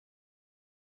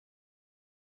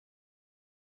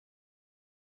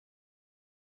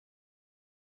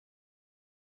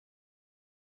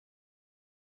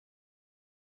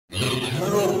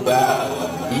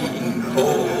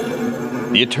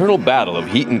The eternal battle of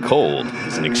heat and cold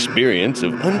is an experience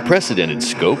of unprecedented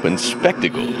scope and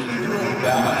spectacle.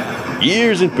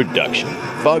 Years in production,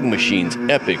 Phog Machine's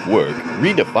epic work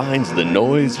redefines the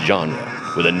noise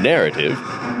genre with a narrative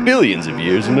billions of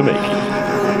years in the making.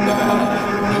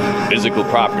 Physical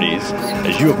properties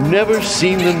as you have never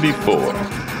seen them before.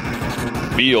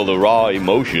 Feel the raw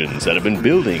emotions that have been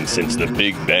building since the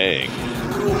Big Bang.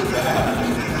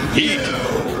 Heat,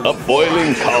 a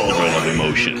boiling cauldron of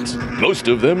emotions, most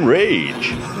of them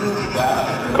rage.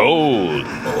 Cold,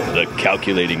 the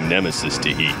calculating nemesis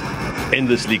to heat,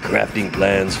 endlessly crafting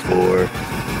plans for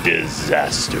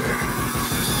disaster.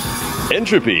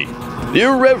 Entropy, the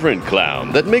irreverent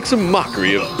clown that makes a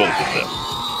mockery of both of them.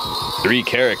 Three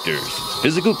characters,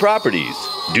 physical properties,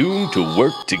 doomed to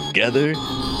work together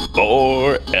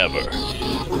forever.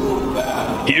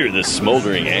 Hear the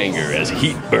smoldering anger as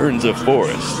heat burns a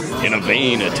forest in a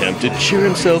vain attempt to cheer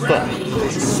himself up.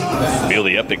 Feel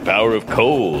the epic power of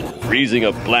cold, freezing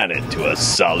a planet to a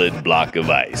solid block of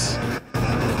ice.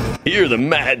 Hear the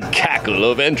mad cackle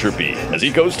of entropy as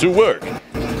he goes to work,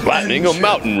 flattening a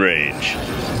mountain range.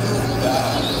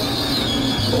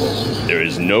 There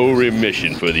is no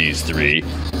remission for these three.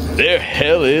 Their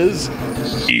hell is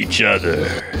each other.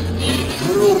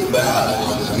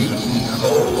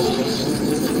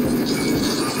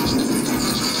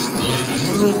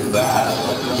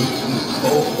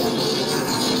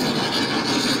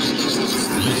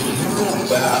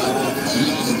 Battle.